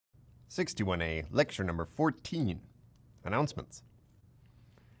61A, lecture number 14, announcements.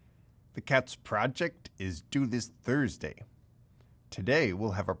 The CATS project is due this Thursday. Today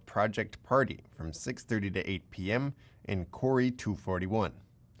we'll have a project party from 6:30 to 8 p.m. in Corey 241.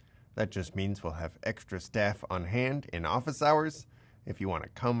 That just means we'll have extra staff on hand in office hours. If you want to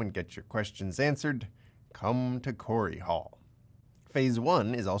come and get your questions answered, come to Corey Hall. Phase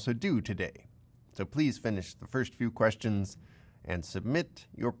 1 is also due today, so please finish the first few questions and submit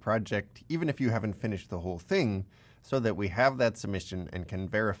your project even if you haven't finished the whole thing, so that we have that submission and can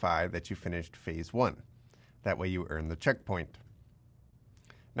verify that you finished Phase 1. That way you earn the checkpoint.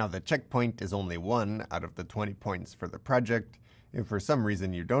 Now the checkpoint is only 1 out of the 20 points for the project. If for some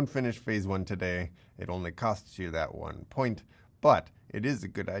reason you don't finish Phase 1 today, it only costs you that 1 point, but it is a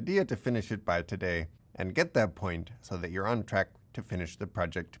good idea to finish it by today and get that point so that you're on track to finish the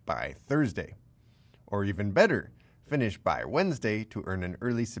project by Thursday. Or even better, finish by Wednesday to earn an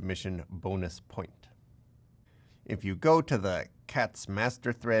early submission bonus point. If you go to the CATS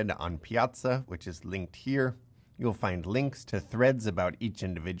master thread on Piazza, which is linked here, you'll find links to threads about each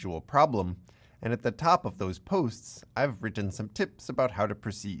individual problem, and at the top of those posts, I've written some tips about how to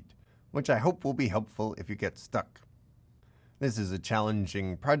proceed, which I hope will be helpful if you get stuck. This is a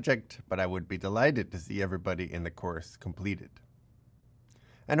challenging project, but I would be delighted to see everybody in the course completed.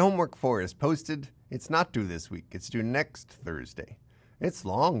 And homework 4 is posted. It's not due this week, it's due next Thursday. It's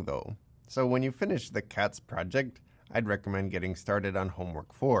long though, so when you finish the CATS project, I'd recommend getting started on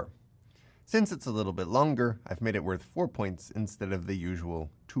homework 4. Since it's a little bit longer, I've made it worth 4 points instead of the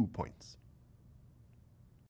usual 2 points.